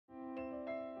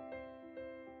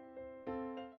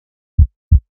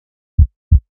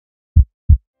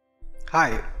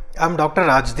Hi, I'm Dr.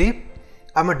 Rajdeep.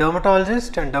 I'm a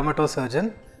dermatologist and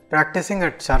dermatosurgeon practicing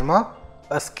at Charma,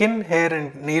 a skin, hair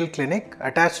and nail clinic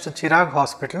attached to Chirag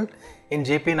Hospital in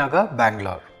JP Nagar,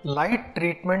 Bangalore. Light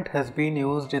treatment has been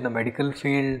used in the medical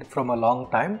field from a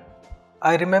long time.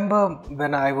 I remember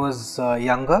when I was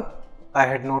younger, I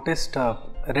had noticed a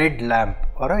red lamp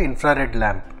or an infrared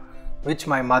lamp which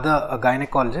my mother, a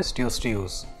gynecologist, used to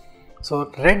use. So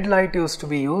red light used to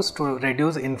be used to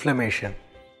reduce inflammation.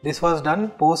 This was done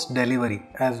post delivery,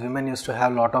 as women used to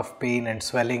have a lot of pain and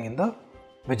swelling in the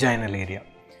vaginal area.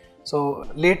 So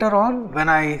later on, when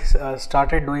I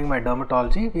started doing my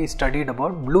dermatology, we studied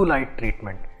about blue light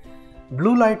treatment.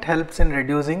 Blue light helps in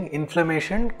reducing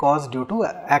inflammation caused due to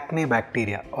acne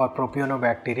bacteria or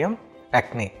propionobacterium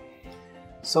acne.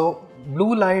 So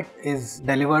blue light is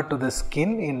delivered to the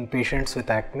skin in patients with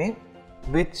acne,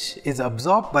 which is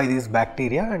absorbed by these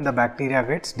bacteria and the bacteria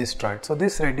gets destroyed. So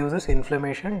this reduces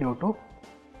inflammation due to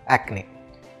acne.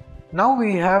 Now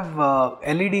we have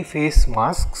LED face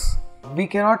masks. We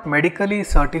cannot medically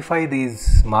certify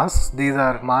these masks. These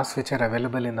are masks which are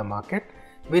available in the market,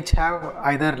 which have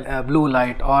either blue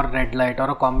light or red light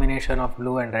or a combination of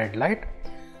blue and red light.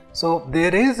 So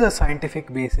there is a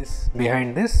scientific basis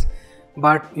behind this,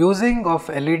 but using of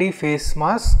LED face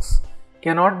masks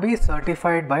cannot be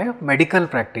certified by a medical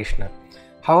practitioner.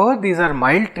 However, these are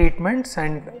mild treatments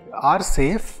and are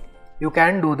safe. You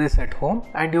can do this at home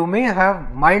and you may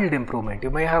have mild improvement. You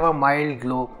may have a mild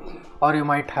glow or you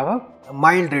might have a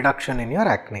mild reduction in your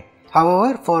acne.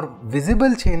 However, for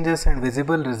visible changes and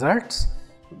visible results,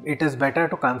 it is better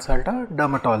to consult a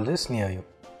dermatologist near you.